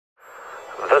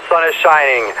The sun is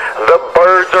shining, the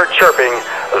birds are chirping,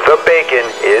 the bacon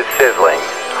is sizzling.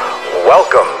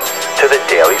 Welcome to the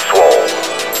Daily Swole.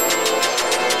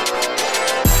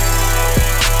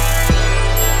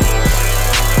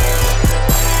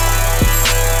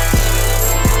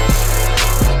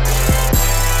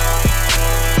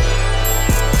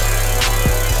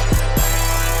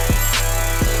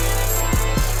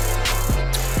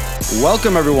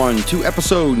 Welcome, everyone, to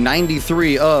episode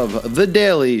 93 of the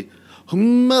Daily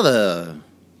Mother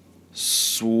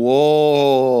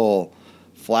Swole.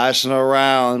 Flashing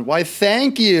around. Why,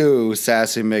 thank you,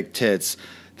 Sassy McTits.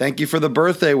 Thank you for the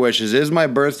birthday wishes. It is my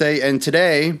birthday, and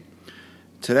today,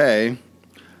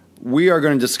 we are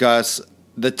going to discuss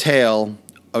the tale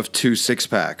of two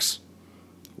six-packs.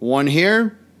 One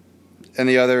here, and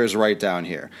the other is right down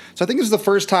here. So I think this is the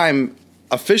first time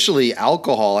officially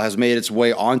alcohol has made its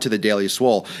way onto the Daily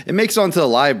Swole. It makes it onto the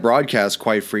live broadcast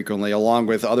quite frequently, along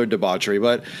with other debauchery,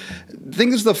 but I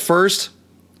think this is the first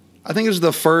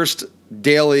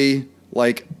daily,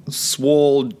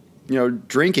 swole,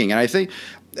 drinking. And I think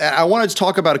I wanted to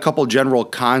talk about a couple general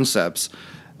concepts.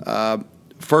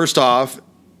 First off,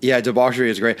 debauchery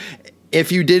is great.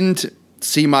 If you didn't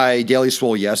see my Daily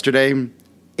Swole yesterday,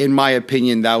 in my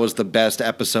opinion, that was the best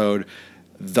episode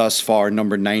thus far,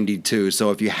 number 92.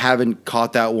 So if you haven't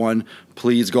caught that one,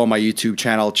 please go on my YouTube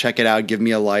channel, check it out, give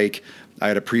me a like.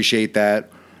 I'd appreciate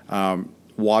that.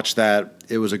 Watch that.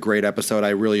 It was a great episode. I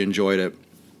really enjoyed it.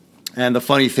 And the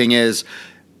funny thing is,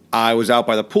 I was out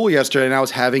by the pool yesterday and I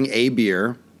was having a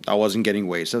beer. I wasn't getting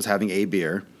wasted. I was having a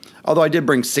beer. Although I did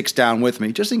bring 6 down with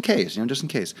me, just in case, just in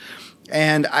case.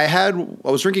 And I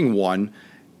was drinking one,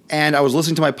 and I was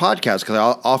listening to my podcast, because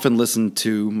I often listen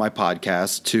to my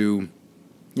podcast to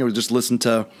just listen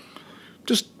to,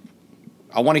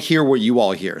 I want to hear what you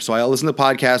all hear. So I listen to the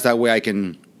podcast. That way I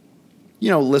can,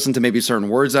 listen to maybe certain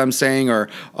words I'm saying, or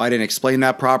I didn't explain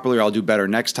that properly, or I'll do better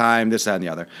next time, this, that, and the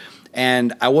other.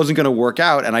 And I wasn't going to work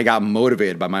out, and I got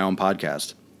motivated by my own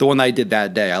podcast. The one that I did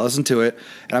that day. I listened to it,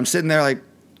 and I'm sitting there like,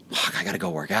 fuck, I got to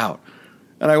go work out.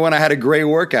 And I had a great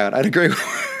workout.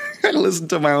 I listened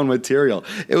to my own material.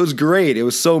 It was great. It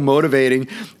was so motivating,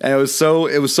 and it was so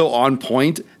on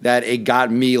point that it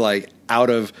got me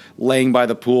out of laying by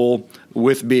the pool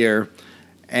with beer,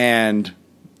 and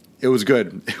it was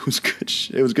good. It was good.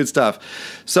 It was good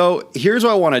stuff. So here's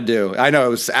what I want to do. I know it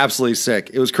was absolutely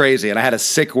sick. It was crazy, and I had a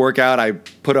sick workout. I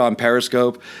put it on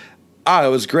Periscope.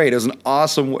 It was great. It was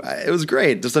it was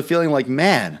great. Just a feeling like,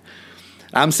 man,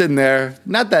 I'm sitting there,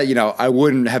 not that, I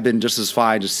wouldn't have been just as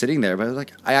fine just sitting there,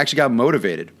 but I actually got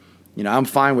motivated. I'm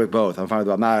fine with both.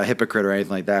 I'm not a hypocrite or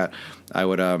anything like that. I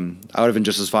would have been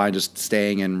just as fine just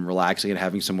staying and relaxing and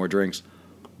having some more drinks.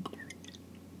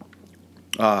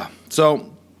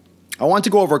 So I want to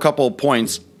go over a couple of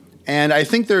points, and I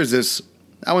think there's this,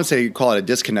 I wouldn't say call it a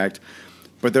disconnect,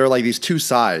 but there are these two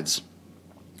sides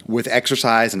with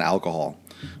exercise and alcohol.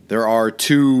 There are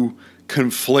two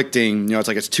conflicting,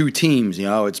 it's two teams,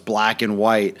 it's black and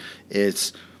white,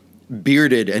 it's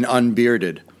bearded and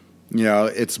unbearded,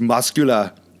 it's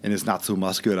muscular and it's not so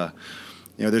muscular.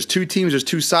 There's two teams, there's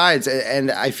two sides, and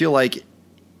I feel like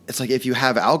it's if you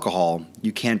have alcohol,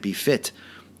 you can't be fit,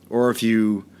 or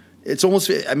it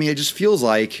just feels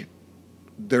like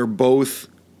they're both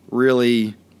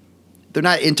really, they're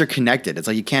not interconnected. It's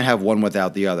you can't have one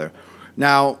without the other.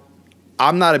 Now,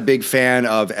 I'm not a big fan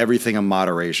of everything in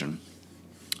moderation.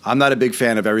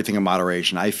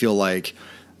 I feel like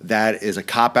that is a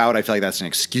cop-out. I feel like that's an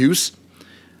excuse.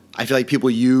 I feel like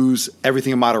people use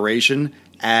everything in moderation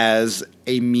as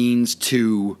a means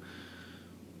to,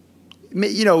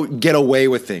 get away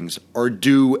with things or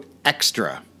do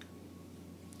extra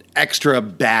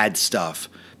bad stuff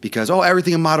because,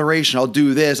 everything in moderation, I'll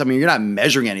do this. I mean, you're not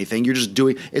measuring anything. You're just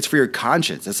doing, it's for your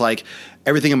conscience. It's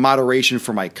everything in moderation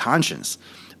for my conscience.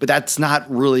 But that's not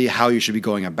really how you should be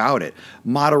going about it.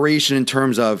 Moderation in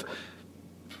terms of,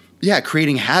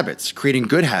 creating habits, creating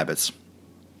good habits.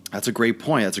 That's a great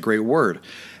point. That's a great word.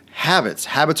 Habits.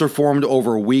 Habits are formed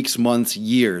over weeks, months,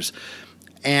 years.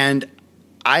 And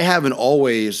I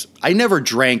never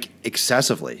drank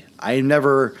excessively.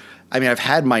 I've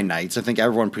had my nights. I think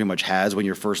everyone pretty much has when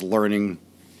you're first learning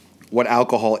what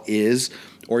alcohol is,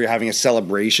 or you're having a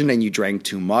celebration and you drank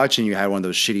too much and you had one of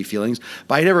those shitty feelings.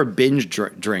 But I never binge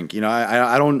drink.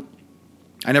 I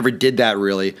never did that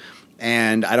really,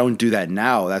 and I don't do that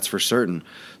now, that's for certain.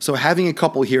 So having a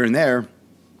couple here and there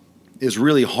is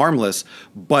really harmless,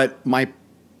 but my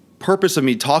purpose of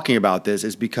me talking about this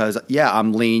is because,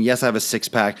 I'm lean. Yes, I have a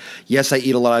six-pack. Yes, I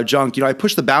eat a lot of junk. I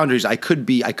push the boundaries. I could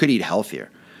eat healthier.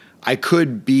 I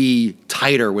could be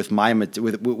tighter with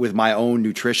my own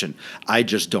nutrition. I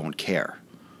just don't care.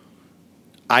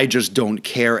 I just don't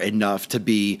care enough to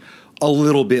be a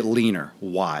little bit leaner.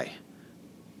 Why?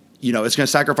 You know, it's going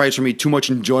to sacrifice for me too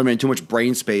much enjoyment, too much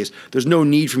brain space. There's no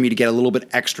need for me to get a little bit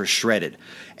extra shredded.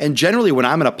 And generally, when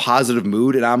I'm in a positive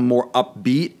mood and I'm more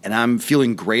upbeat and I'm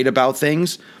feeling great about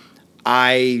things,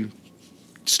 I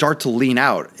start to lean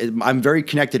out. I'm very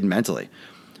connected mentally.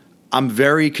 I'm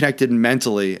very connected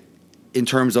mentally in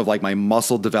terms of like my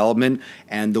muscle development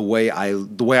and the way I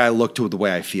look to it, the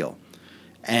way I feel.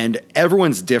 And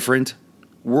everyone's different.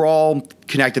 We're all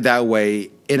connected that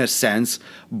way in a sense,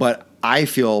 but I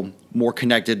feel more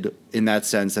connected in that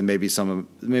sense than maybe some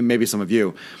of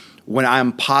you. When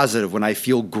I'm positive, when I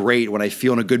feel great, when I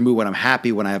feel in a good mood, when I'm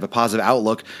happy, when I have a positive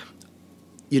outlook,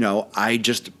 you know, I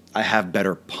have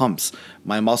better pumps.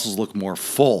 My muscles look more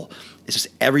full. It's just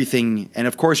everything. And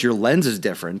of course, your lens is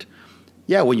different.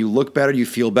 Yeah, when you look better, you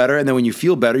feel better. And then when you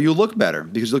feel better, you look better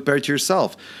because you look better to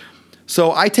yourself.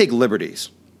 So I take liberties.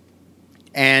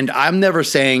 And I'm never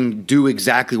saying do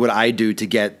exactly what I do to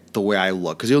get the way I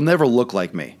look, because you'll never look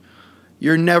like me.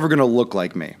 You're never going to look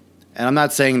like me. And I'm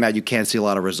not saying that you can't see a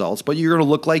lot of results, but you're going to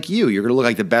look like you. You're going to look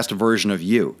like the best version of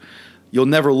you. You'll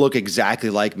never look exactly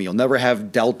like me. You'll never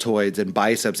have deltoids and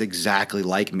biceps exactly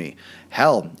like me.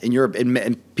 Hell,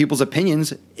 in people's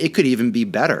opinions, it could even be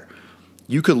better.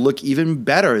 You could look even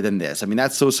better than this. I mean,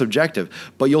 that's so subjective.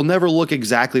 But you'll never look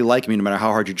exactly like me no matter how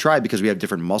hard you try, because we have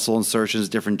different muscle insertions,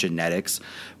 different genetics.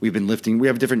 We've been lifting. We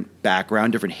have different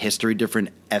background, different history,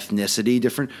 different ethnicity,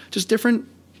 different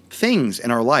things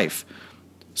in our life.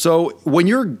 So when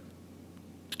you're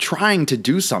trying to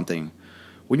do something,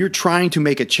 when you're trying to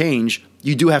make a change,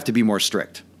 you do have to be more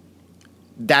strict.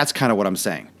 That's kind of what I'm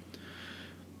saying.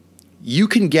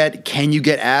 Can you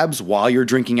get abs while you're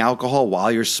drinking alcohol,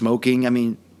 while you're smoking? I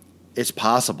mean, it's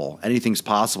possible. Anything's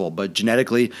possible. But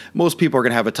genetically, most people are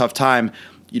going to have a tough time,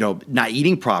 you know, not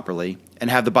eating properly and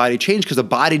have the body change, because the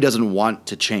body doesn't want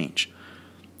to change.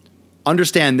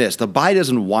 Understand this. The body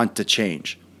doesn't want to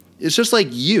change. It's just like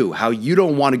how you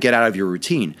don't want to get out of your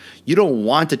routine. You don't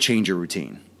want to change your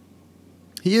routine.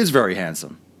 He is very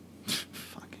handsome.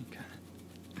 Fucking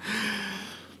God.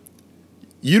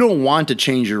 You don't want to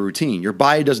change your routine. Your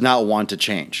body does not want to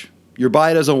change. Your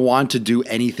body doesn't want to do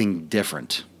anything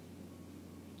different.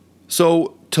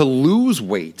 So to lose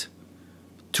weight,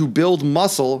 to build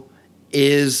muscle,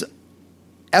 is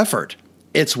effort.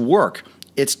 It's work.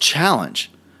 It's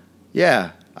challenge.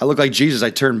 Yeah, I look like Jesus.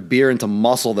 I turn beer into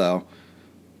muscle, though.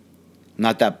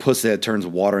 Not that pussy that turns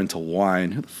water into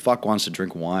wine. Who the fuck wants to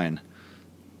drink wine?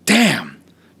 Damn!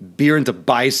 Beer into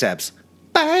biceps.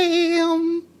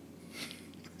 Bam!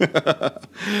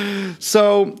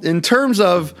 So, in terms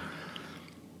of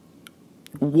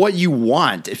what you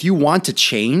want, if you want to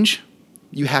change,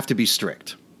 you have to be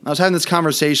strict. I was having this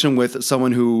conversation with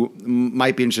someone who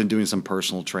might be interested in doing some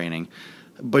personal training,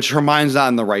 but her mind's not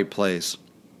in the right place.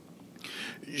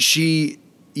 You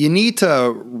need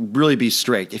to really be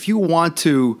strict. If you want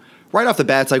to, right off the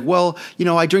bat, it's like, well, you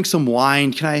know, I drink some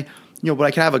wine. But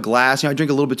I can have a glass. You know, I drink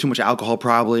a little bit too much alcohol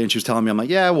probably. And she was telling me, I'm like,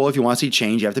 yeah, well, if you want to see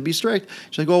change, you have to be strict.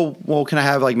 She's like, well, can I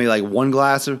have maybe one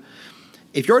glass?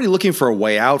 If you're already looking for a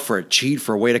way out, for a cheat,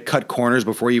 for a way to cut corners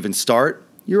before you even start,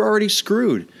 you're already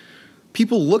screwed.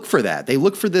 People look for that. They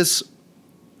look for this,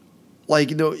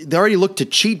 they already look to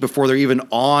cheat before they're even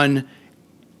on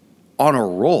a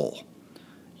roll.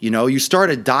 You know, you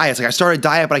start a diet. It's like, I start a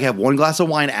diet, but I can have one glass of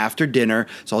wine after dinner.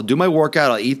 So I'll do my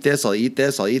workout. I'll eat this,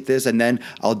 and then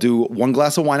I'll do one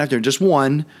glass of wine after, just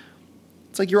one.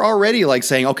 It's like you're already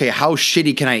saying, okay, how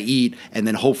shitty can I eat and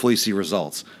then hopefully see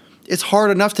results? It's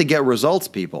hard enough to get results,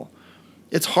 people.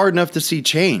 It's hard enough to see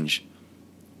change.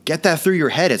 Get that through your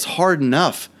head. It's hard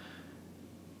enough.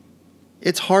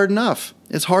 It's hard enough.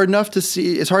 It's hard enough to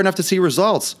see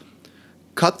results.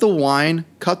 Cut the wine,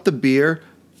 cut the beer,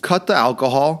 cut the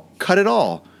alcohol, cut it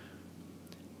all.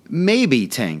 Maybe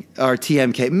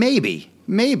TMK,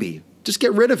 maybe. Just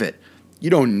get rid of it. You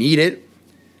don't need it.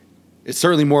 It's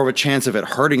certainly more of a chance of it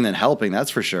hurting than helping, that's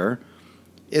for sure.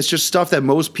 It's just stuff that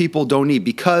most people don't need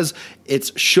because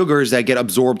it's sugars that get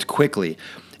absorbed quickly.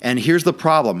 And here's the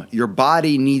problem. Your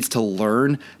body needs to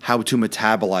learn how to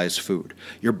metabolize food.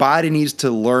 Your body needs to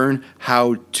learn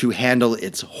how to handle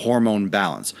its hormone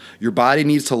balance. Your body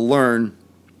needs to learn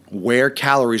where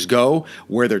calories go,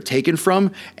 where they're taken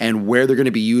from, and where they're going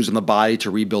to be used in the body to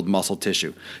rebuild muscle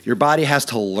tissue. Your body has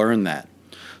to learn that.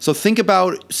 So think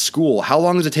about school. How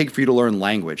long does it take for you to learn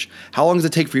language? How long does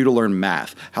it take for you to learn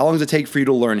math? How long does it take for you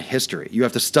to learn history? You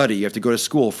have to study. You have to go to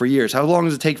school for years. How long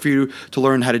does it take for you to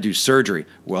learn how to do surgery?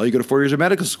 Well, you go to 4 years of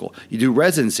medical school. You do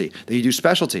residency. Then you do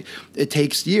specialty. It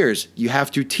takes years. You have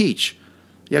to teach.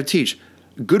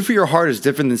 good for your heart is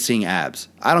different than seeing abs.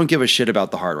 I don't give a shit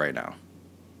about the heart right now.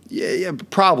 Yeah,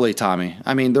 probably, Tommy.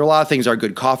 I mean, there are a lot of things that are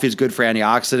good. Coffee is good for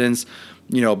antioxidants.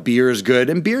 Beer is good,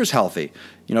 and beer is healthy.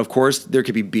 Of course, there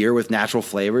could be beer with natural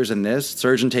flavors in this.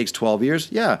 Surgeon takes 12 years.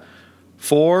 Yeah.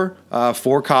 4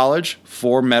 college,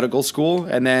 4 medical school,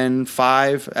 and then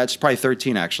 5, that's probably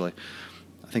 13 actually.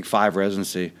 I think 5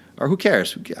 residency. Or who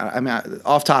cares? I mean,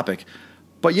 off topic.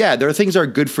 But yeah, there are things that are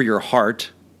good for your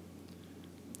heart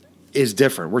is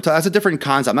different. That's a different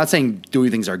concept. I'm not saying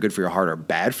doing things that are good for your heart are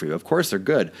bad for you. Of course they're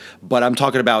good. But I'm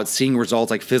talking about seeing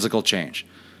results like physical change.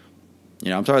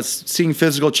 I'm talking about seeing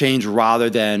physical change rather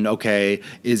than, okay,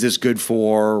 is this good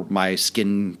for my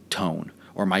skin tone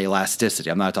or my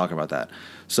elasticity? I'm not talking about that.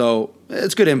 So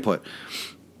it's good input.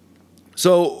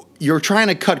 So you're trying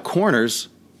to cut corners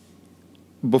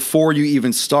before you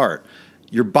even start.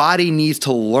 Your body needs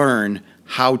to learn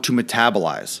how to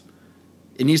metabolize.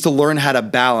 It needs to learn how to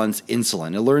balance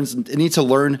insulin. It needs to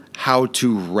learn how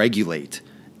to regulate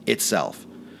itself.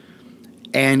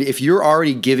 And if you're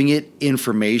already giving it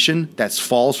information that's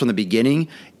false from the beginning,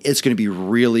 it's going to be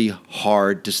really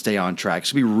hard to stay on track.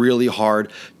 It's going to be really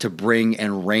hard to bring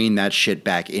and rein that shit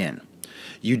back in.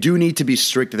 You do need to be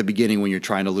strict at the beginning when you're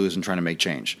trying to lose and trying to make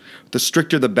change. The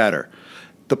stricter, the better.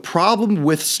 The problem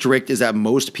with strict is that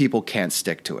most people can't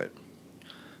stick to it.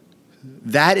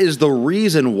 That is the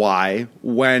reason why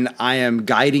when I am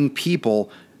guiding people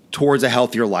towards a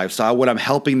healthier lifestyle, when I'm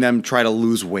helping them try to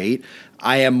lose weight,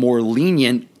 I am more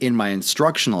lenient in my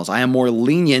instructionals. I am more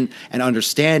lenient and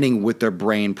understanding with their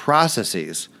brain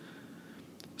processes.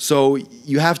 So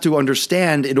you have to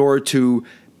understand, in order to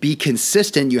be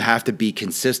consistent, you have to be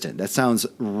consistent. That sounds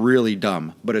really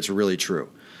dumb, but it's really true.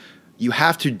 You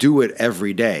have to do it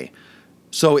every day.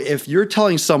 So if you're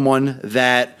telling someone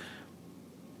that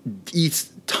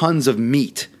eats tons of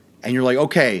meat and you're like,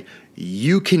 okay,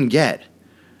 you can get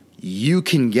your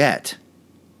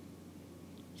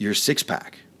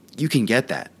 6-pack. You can get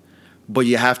that. But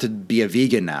you have to be a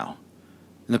vegan now.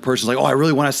 And the person's like, oh, I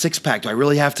really want a 6-pack. Do I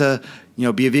really have to,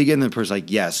 be a vegan? And the person's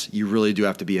like, yes, you really do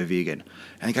have to be a vegan.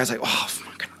 And the guy's like, oh,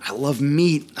 I love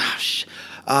meat.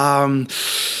 All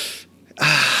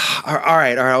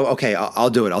right, okay, I'll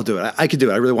do it. I can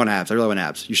do it. I really want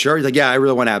abs. You sure? He's like, yeah, I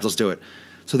really want abs. Let's do it.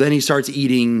 So then he starts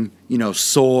eating,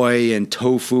 soy and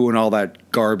tofu and all that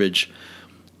garbage.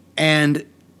 And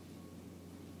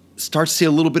starts to see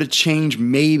a little bit of change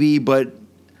maybe, but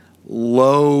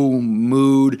low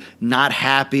mood, not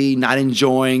happy, not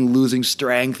enjoying, losing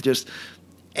strength,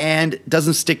 and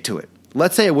doesn't stick to it.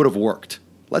 Let's say it would have worked.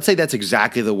 Let's say that's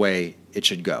exactly the way it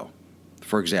should go,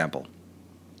 for example.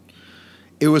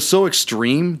 It was so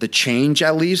extreme, the change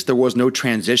at least, there was no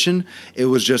transition. It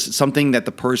was just something that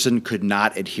the person could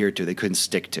not adhere to, they couldn't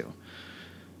stick to.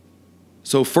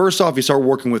 So first off, you start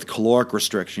working with caloric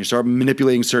restriction. You start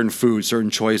manipulating certain foods, certain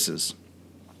choices.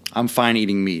 I'm fine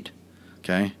eating meat,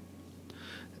 okay?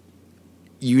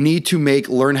 You need to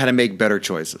learn how to make better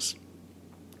choices.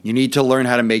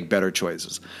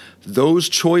 Those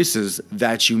choices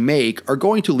that you make are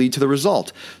going to lead to the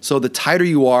result. So the tighter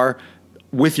you are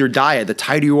with your diet, the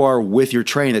tighter you are with your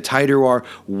training, the tighter you are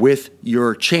with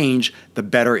your change, the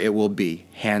better it will be,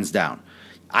 hands down.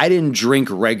 I didn't drink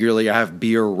regularly. I have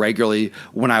beer regularly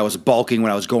when I was bulking,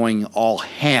 when I was going all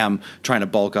ham trying to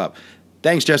bulk up.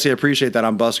 Thanks, Jesse. I appreciate that.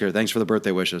 I'm Busker. Thanks for the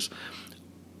birthday wishes.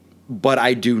 But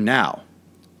I do now.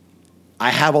 I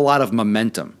have a lot of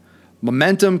momentum.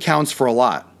 Momentum counts for a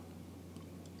lot.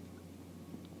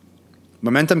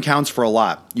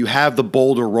 You have the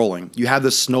boulder rolling. You have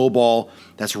the snowball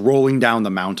that's rolling down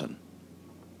the mountain.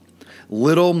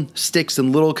 Little sticks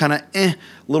and little kind of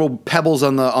little pebbles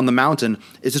on the mountain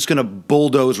is just going to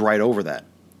bulldoze right over that.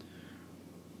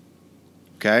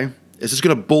 Okay? It's just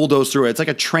going to bulldoze through it. It's like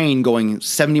a train going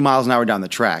 70 miles an hour down the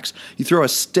tracks. You throw a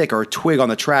stick or a twig on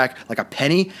the track like a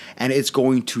penny, and it's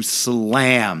going to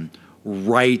slam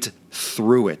right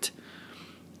through it.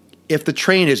 If the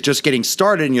train is just getting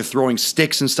started and you're throwing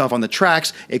sticks and stuff on the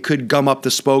tracks, it could gum up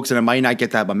the spokes and it might not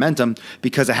get that momentum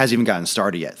because it hasn't even gotten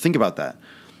started yet. Think about that.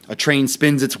 A train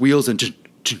spins its wheels and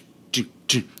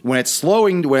when it's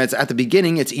slowing, when it's at the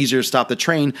beginning, it's easier to stop the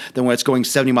train than when it's going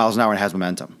 70 miles an hour and has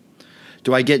momentum.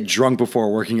 Do I get drunk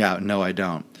before working out? No, I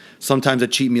don't. Sometimes a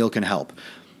cheat meal can help.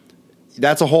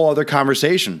 That's a whole other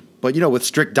conversation. But, with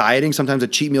strict dieting, sometimes a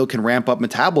cheat meal can ramp up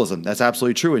metabolism. That's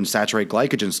absolutely true, and saturate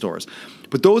glycogen stores.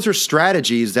 But those are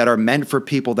strategies that are meant for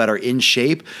people that are in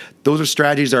shape. Those are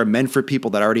strategies that are meant for people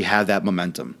that already have that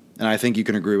momentum. And I think you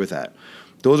can agree with that.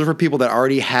 Those are for people that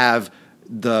already have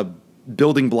the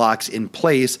building blocks in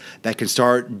place that can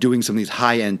start doing some of these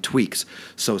high-end tweaks.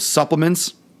 So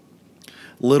supplements,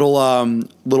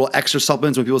 little extra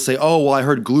supplements when people say, oh, well, I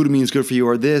heard glutamine is good for you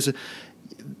or this.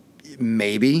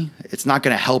 Maybe. It's not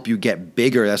going to help you get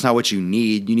bigger. That's not what you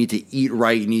need. You need to eat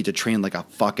right. You need to train like a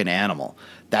fucking animal.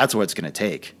 That's what it's going to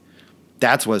take.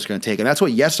 That's what it's going to take. And that's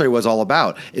what yesterday was all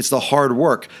about. It's the hard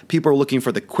work. People are looking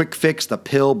for the quick fix, the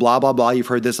pill, blah, blah, blah. You've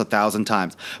heard this 1,000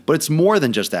 times. But it's more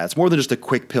than just that. It's more than just a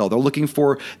quick pill. They're looking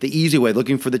for the easy way,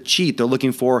 looking for the cheat. They're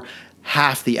looking for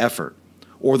half the effort.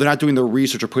 Or they're not doing the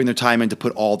research or putting their time in to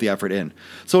put all the effort in.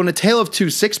 So in a tale of two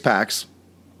six-packs,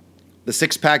 the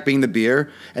six-pack being the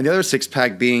beer, and the other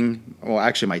six-pack being, well,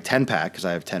 actually my 10-pack, because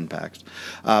I have 10 packs.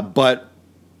 But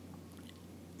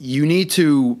you need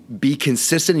to be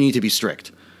consistent and you need to be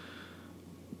strict.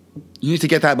 You need to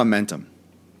get that momentum.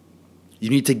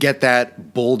 You need to get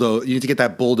that bulldoze. You need to get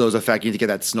that bulldoze effect. You need to get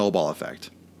that snowball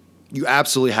effect. You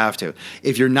absolutely have to.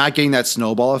 If you're not getting that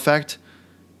snowball effect,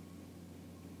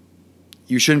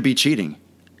 you shouldn't be cheating.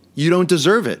 You don't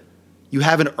deserve it. You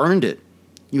haven't earned it.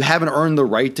 You haven't earned the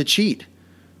right to cheat.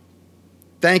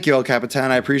 Thank you, El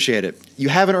Capitan. I appreciate it. You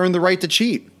haven't earned the right to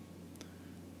cheat.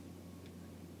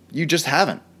 You just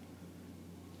haven't.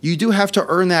 You do have to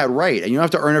earn that right. And you don't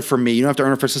have to earn it for me. You don't have to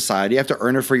earn it for society. You have to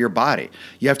earn it for your body.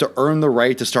 You have to earn the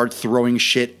right to start throwing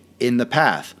shit in the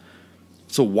path.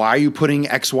 So why are you putting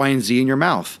X, Y, and Z in your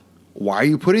mouth? Why are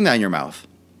you putting that in your mouth?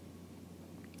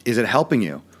 Is it helping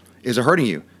you? Is it hurting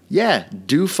you? Yeah,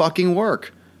 do fucking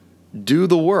work. Do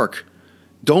the work.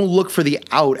 Don't look for the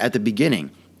out at the beginning.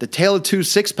 The tale of two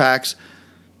six-packs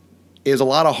is a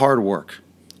lot of hard work.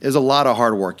 Is a lot of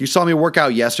hard work. You saw me work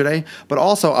out yesterday, but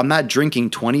also I'm not drinking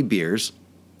 20 beers.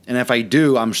 And if I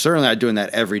do, I'm certainly not doing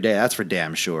that every day. That's for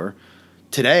damn sure.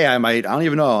 Today I might, I don't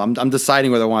even know. I'm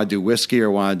deciding whether I want to do whiskey or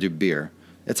want to do beer.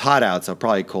 It's hot out, so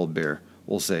probably cold beer.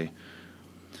 We'll see.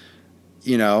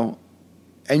 You know,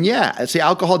 and yeah, see,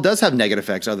 alcohol does have negative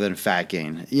effects other than fat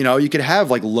gain. You know, you can have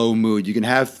like low mood. You can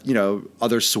have, you know,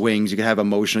 other swings. You can have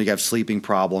emotional. You can have sleeping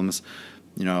problems.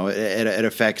 You know, it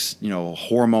affects, you know,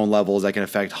 hormone levels that can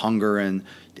affect hunger, and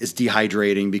it's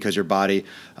dehydrating because your body,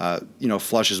 you know,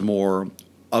 flushes more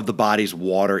of the body's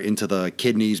water into the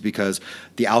kidneys because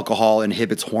the alcohol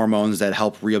inhibits hormones that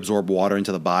help reabsorb water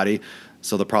into the body.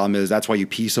 So the problem is that's why you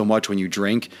pee so much when you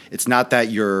drink. It's not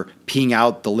that you're peeing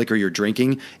out the liquor you're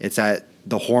drinking. It's that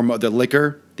the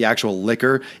actual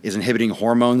liquor is inhibiting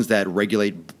hormones that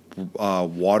regulate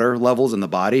water levels in the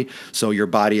body. So your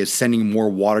body is sending more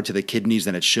water to the kidneys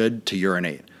than it should to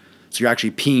urinate. So you're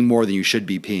actually peeing more than you should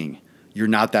be peeing. You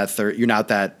don't have to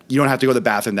go to the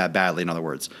bathroom that badly, in other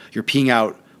words. You're peeing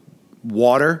out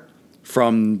water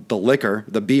from the liquor,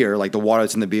 the beer, like the water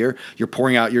that's in the beer. You're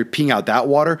peeing out that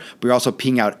water, but you're also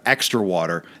peeing out extra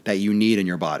water that you need in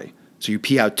your body. So you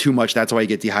pee out too much. That's why you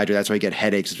get dehydrated. That's why you get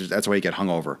headaches. That's why you get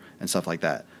hungover and stuff like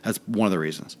that. That's one of the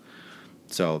reasons.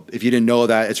 So if you didn't know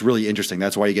that, it's really interesting.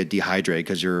 That's why you get dehydrated,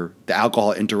 because the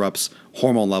alcohol interrupts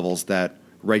hormone levels that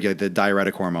regulate the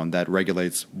diuretic hormone that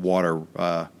regulates water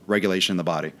regulation in the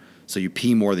body. So you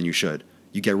pee more than you should.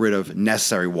 You get rid of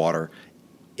necessary water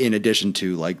in addition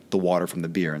to like the water from the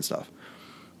beer and stuff.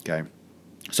 Okay.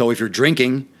 So if you're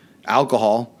drinking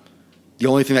alcohol, the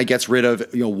only thing that gets rid of,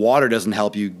 you know, water doesn't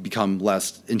help you become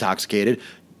less intoxicated.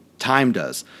 Time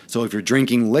does. So if you're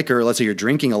drinking liquor, let's say you're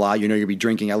drinking a lot, you know you'll be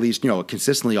drinking at least, you know,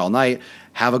 consistently all night,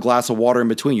 have a glass of water in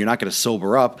between. You're not going to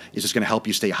sober up. It's just going to help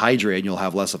you stay hydrated and you'll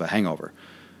have less of a hangover.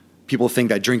 People think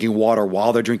that drinking water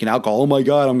while they're drinking alcohol, oh my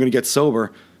God, I'm going to get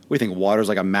sober. We think water is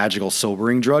like a magical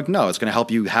sobering drug. No, it's going to help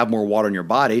you have more water in your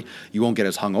body. You won't get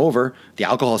as hungover. The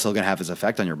alcohol is still going to have its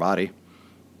effect on your body.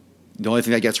 The only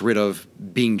thing that gets rid of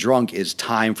being drunk is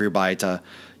time for your body to,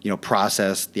 you know,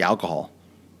 process the alcohol,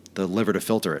 the liver to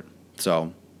filter it.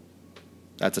 So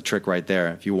that's a trick right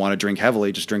there. If you want to drink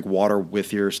heavily, just drink water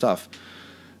with your stuff.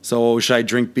 So should I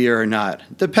drink beer or not?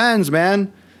 It depends,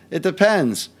 man. It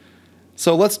depends.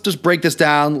 So let's just break this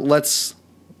down. Let's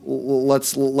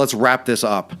wrap this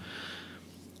up.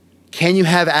 Can you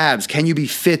have abs? Can you be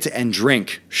fit and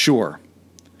drink? Sure.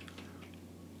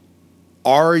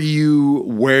 Are you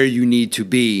where you need to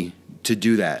be to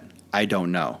do that? I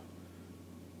don't know.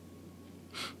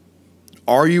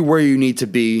 Are you where you need to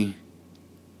be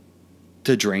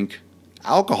to drink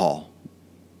alcohol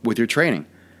with your training?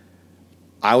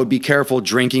 I would be careful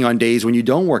drinking on days when you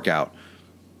don't work out.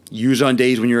 Use it on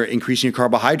days when you're increasing your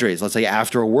carbohydrates, let's say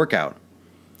after a workout.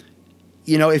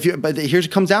 You know, but here's what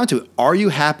it comes down to. Are you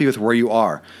happy with where you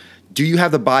are? Do you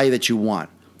have the body that you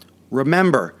want?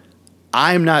 Remember,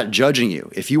 I'm not judging you.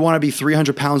 If you want to be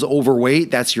 300 pounds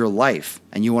overweight, that's your life.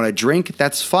 And you want to drink,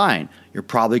 that's fine. You're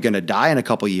probably going to die in a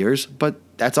couple years, but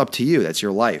that's up to you. That's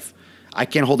your life. I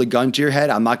can't hold a gun to your head.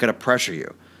 I'm not going to pressure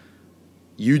you.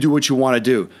 You do what you want to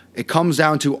do. It comes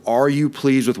down to, are you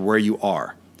pleased with where you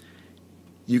are?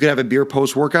 You could have a beer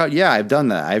post-workout. Yeah, I've done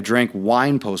that. I've drank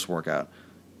wine post-workout.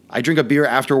 I drink a beer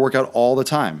after a workout all the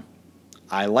time.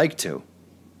 I like to.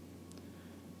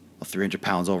 Well, 300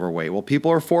 pounds overweight. Well,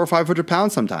 people are 400 or 500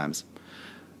 pounds sometimes.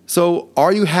 So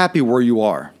are you happy where you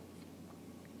are?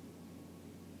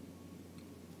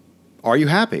 Are you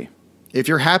happy? If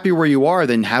you're happy where you are,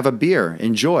 then have a beer.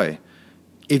 Enjoy.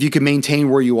 If you can maintain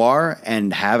where you are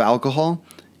and have alcohol,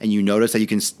 and you notice that you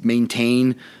can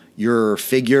maintain your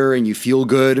figure and you feel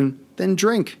good, then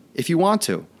drink if you want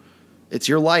to. It's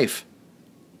your life.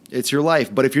 It's your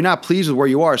life. But if you're not pleased with where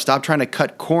you are, stop trying to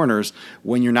cut corners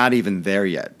when you're not even there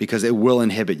yet, because it will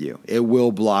inhibit you. It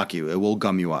will block you. It will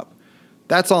gum you up.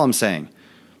 That's all I'm saying.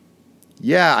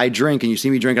 Yeah, I drink, and you see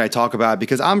me drink, and I talk about it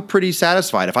because I'm pretty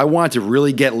satisfied. If I wanted to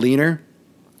really get leaner,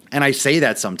 and I say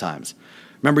that sometimes.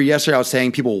 Remember yesterday I was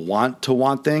saying people want to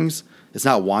want things? It's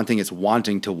not wanting, it's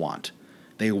wanting to want.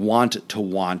 They want to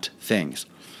want things.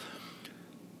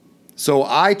 So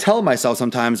I tell myself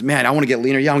sometimes, man, I want to get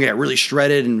leaner. Yeah, I'm going to get really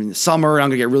shredded in the summer, and I'm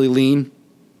going to get really lean.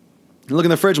 I look in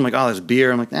the fridge, I'm like, oh, there's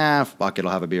beer. I'm like, fuck it,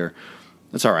 I'll have a beer.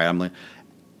 That's all right.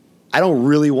 I don't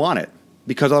really want it,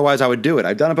 because otherwise I would do it.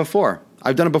 I've done it before.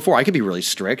 I could be really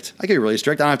strict. I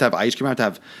don't have to have ice cream. I don't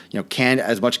have to have,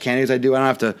 as much candy as I do. I don't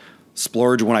have to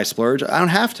splurge when I splurge. I don't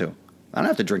have to. I don't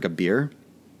have to drink a beer.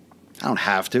 I don't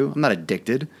have to. I'm not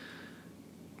addicted.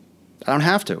 I don't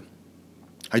have to.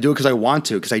 I do it because I want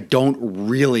to, because I don't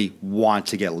really want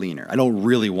to get leaner. I don't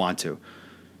really want to.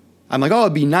 I'm like, oh,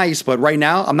 it'd be nice, but right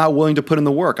now I'm not willing to put in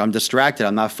the work. I'm distracted.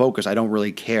 I'm not focused. I don't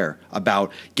really care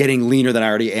about getting leaner than I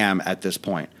already am at this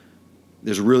point.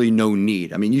 There's really no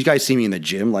need. I mean, you guys see me in the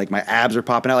gym, like my abs are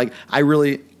popping out. Like,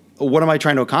 what am I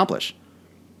trying to accomplish?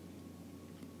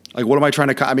 Like, what am I trying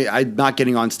to, I'm not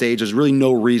getting on stage. There's really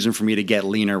no reason for me to get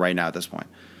leaner right now at this point.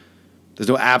 There's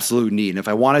no absolute need. And if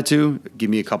I wanted to, give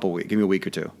me a week or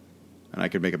two, and I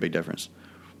could make a big difference.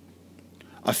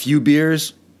 A few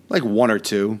beers, like one or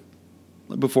two,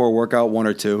 before a workout, one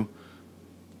or two.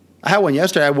 I had one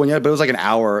yesterday, but it was like an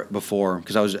hour before,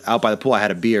 because I was out by the pool. I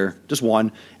had a beer, just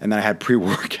one, and then I had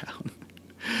pre-workout.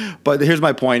 But here's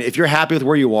my point. If you're happy with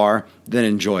where you are, then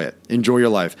enjoy it. Enjoy your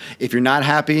life. If you're not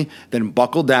happy, then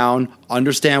buckle down,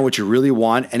 understand what you really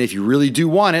want, and if you really do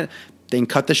want it, then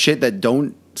cut the shit that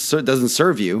doesn't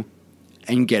serve you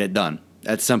and get it done.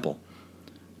 That's simple.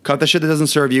 Cut the shit that doesn't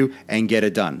serve you and get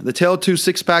it done. The tale of two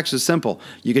six-packs is simple.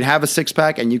 You can have a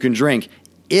six-pack and you can drink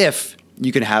if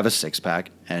you can have a six-pack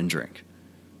and drink.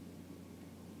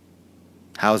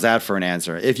 How's that for an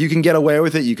answer? If you can get away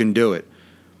with it, you can do it.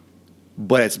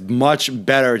 But it's much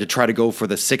better to try to go for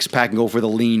the six-pack and go for the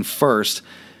lean first,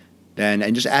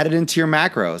 and just add it into your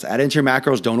macros. Add it into your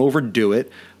macros. Don't overdo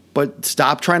it. But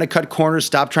stop trying to cut corners.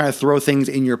 Stop trying to throw things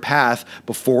in your path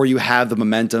before you have the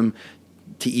momentum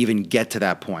to even get to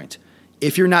that point.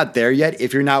 If you're not there yet,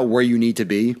 if you're not where you need to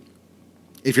be,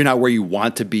 if you're not where you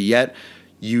want to be yet,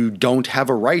 you don't have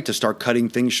a right to start cutting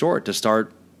things short, to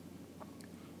start,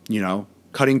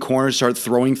 cutting corners, start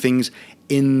throwing things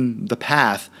in the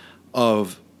path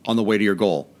on the way to your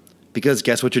goal. Because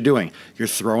guess what you're doing? You're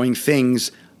throwing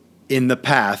things in the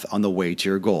path on the way to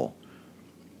your goal.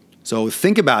 So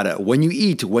think about it. When you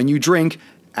eat, when you drink,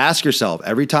 ask yourself,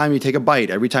 every time you take a bite,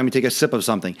 every time you take a sip of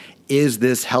something, is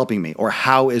this helping me? Or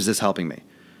how is this helping me?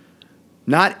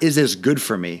 Not, is this good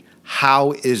for me?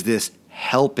 How is this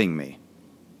helping me?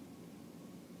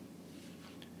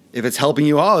 If it's helping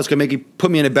you, it's going to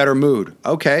put me in a better mood.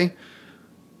 Okay.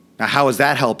 Now, how is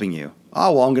that helping you?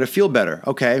 I'm going to feel better.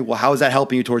 Okay. Well, how is that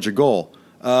helping you towards your goal?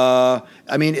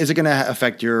 Is it going to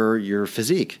affect your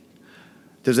physique?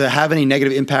 Does it have any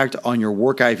negative impact on your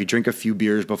workout if you drink a few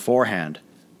beers beforehand?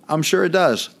 I'm sure it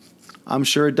does. I'm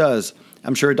sure it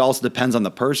also depends on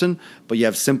the person, but you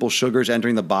have simple sugars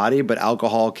entering the body, but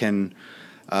alcohol can,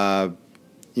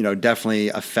 definitely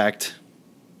affect,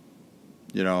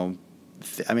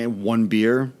 one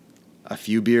beer, a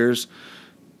few beers.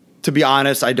 To be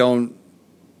honest, I don't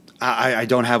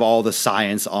have all the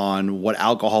science on what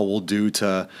alcohol will do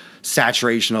to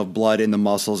saturation of blood in the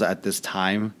muscles at this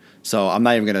time. So I'm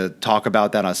not even going to talk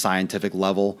about that on a scientific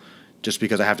level, just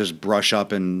because I have to just brush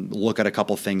up and look at a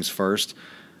couple things first.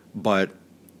 But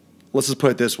let's just put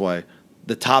it this way.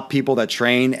 The top people that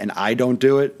train, and I don't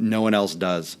do it, no one else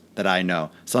does that I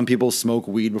know. Some people smoke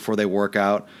weed before they work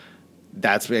out.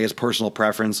 That's, I guess, personal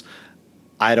preference.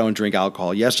 I don't drink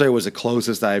alcohol. Yesterday was the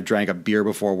closest I've drank a beer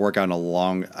before a workout in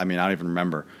I don't even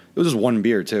remember. It was just one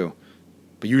beer too.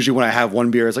 But usually when I have one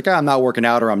beer, it's like, I'm not working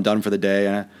out or I'm done for the day.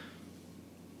 And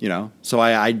so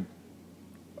I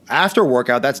after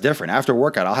workout, that's different. After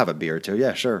workout, I'll have a beer or two.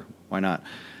 Yeah, sure. Why not?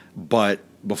 But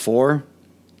before,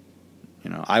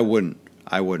 I wouldn't.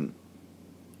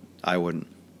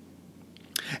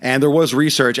 And there was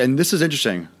research, and this is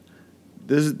interesting.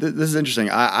 This is interesting.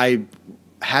 I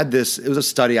had this. It was a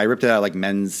study. I ripped it out of like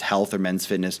Men's Health or Men's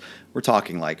Fitness. We're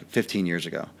talking like 15 years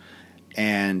ago,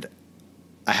 and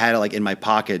I had it like in my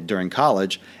pocket during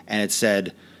college, and it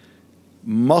said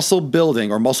muscle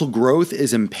building or muscle growth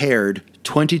is impaired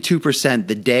 22%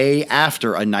 the day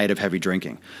after a night of heavy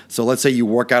drinking. So let's say you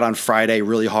work out on Friday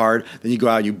really hard, then you go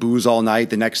out and you booze all night.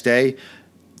 The next day,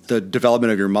 the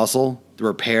development of your muscle, the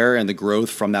repair and the growth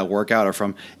from that workout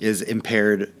is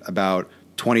impaired about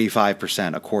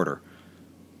 25%, a quarter,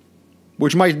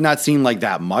 which might not seem like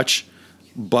that much,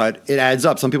 but it adds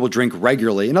up. Some people drink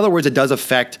regularly. In other words, it does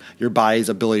affect your body's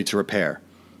ability to repair.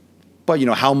 But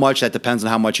how much, that depends on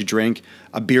how much you drink.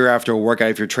 A beer after a workout,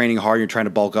 if you're training hard, you're trying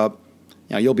to bulk up,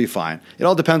 you'll be fine. It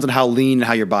all depends on how lean and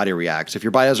how your body reacts. If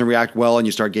your body doesn't react well and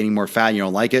you start gaining more fat and you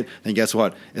don't like it, then guess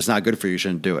what? It's not good for you. You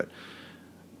shouldn't do it.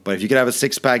 But if you could have a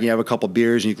six-pack and you have a couple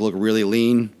beers and you can look really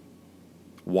lean,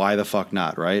 why the fuck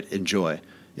not, right? Enjoy.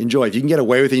 If you can get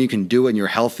away with it, you can do it, and you're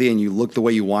healthy and you look the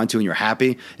way you want to and you're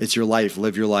happy, it's your life.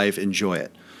 Live your life. Enjoy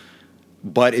it.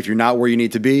 But if you're not where you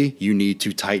need to be, you need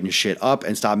to tighten shit up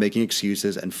and stop making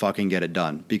excuses and fucking get it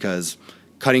done. Because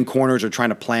cutting corners or trying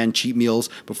to plan cheat meals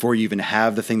before you even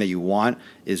have the thing that you want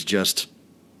is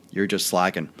you're just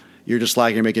slacking. You're just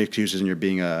slacking, you're making excuses, and you're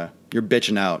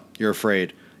bitching out. You're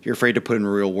afraid. You're afraid to put in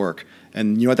real work.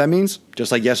 And you know what that means?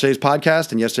 Just like yesterday's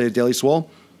podcast and yesterday's Daily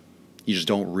Swole, you just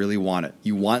don't really want it.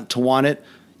 You want to want it.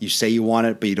 You say you want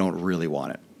it, but you don't really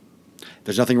want it.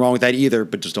 There's nothing wrong with that either,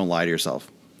 but just don't lie to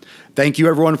yourself. Thank you,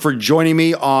 everyone, for joining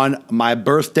me on my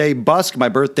birthday busk, my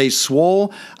birthday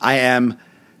swole. I am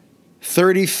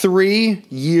 33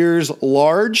 years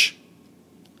large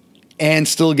and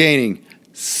still gaining.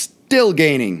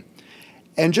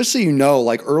 And just so you know,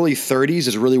 like early 30s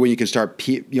is really when you can start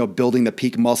building the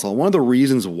peak muscle. One of the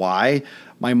reasons why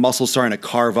my muscle's starting to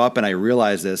carve up, and I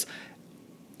realize this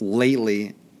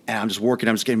lately, and I'm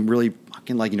just getting really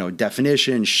fucking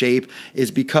definition, shape,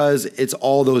 is because it's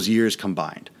all those years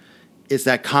combined. It's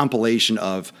that compilation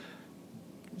of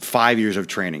 5 years of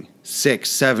training, 6,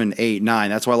 7, 8, 9.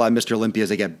 That's why a lot of Mr. Olympias,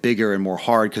 they get bigger and more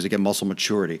hard because they get muscle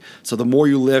maturity. So the more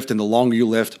you lift and the longer you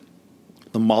lift,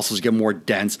 the muscles get more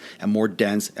dense and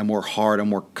more hard and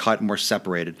more cut and more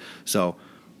separated. So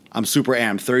I'm super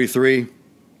amped. 33.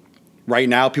 Right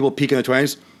now, people peak in the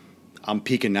 20s. I'm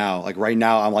peaking now. Like right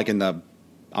now,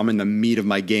 I'm in the meat of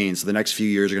my gains. So the next few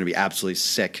years are going to be absolutely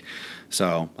sick.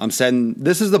 So I'm saying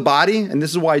this is the body, and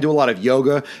this is why I do a lot of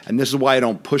yoga, and this is why I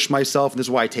don't push myself, and this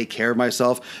is why I take care of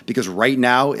myself, because right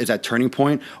now is that turning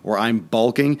point where I'm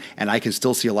bulking and I can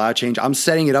still see a lot of change. I'm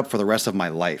setting it up for the rest of my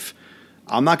life.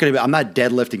 I'm not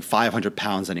deadlifting 500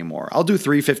 pounds anymore. I'll do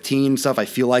 315 stuff. I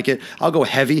feel like it. I'll go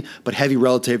heavy, but heavy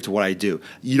relative to what I do.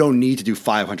 You don't need to do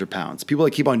 500 pounds. People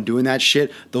that keep on doing that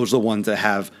shit, those are the ones that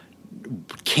have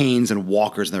canes and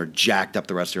walkers and they're jacked up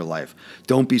the rest of your life.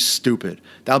 Don't be stupid.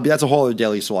 That's a whole other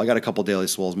Daily Swole. I got a couple Daily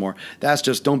Swoles more. That's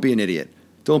just, don't be an idiot.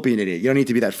 Don't be an idiot. You don't need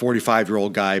to be that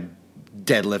 45-year-old guy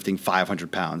deadlifting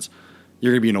 500 pounds.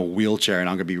 You're going to be in a wheelchair and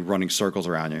I'm going to be running circles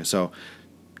around you. So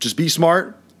just be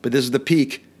smart. But this is the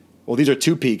peak. Well, these are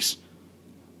two peaks.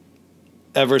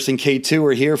 Everest and K2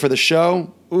 are here for the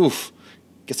show. Oof.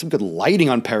 Get some good lighting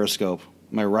on Periscope.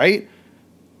 Am I right?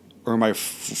 Or am I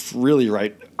really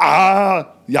right? Yeah,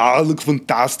 I look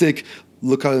fantastic.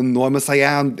 Look how enormous I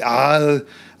am.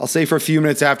 I'll say for a few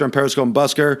minutes after on Periscope and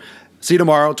Busker. See you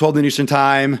tomorrow, 12 noon Eastern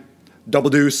Time. Double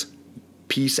deuce.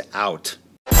 Peace out.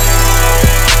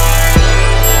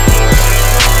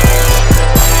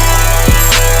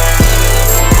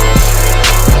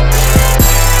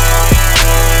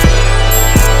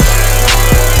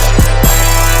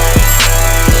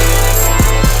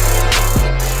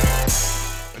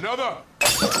 Another.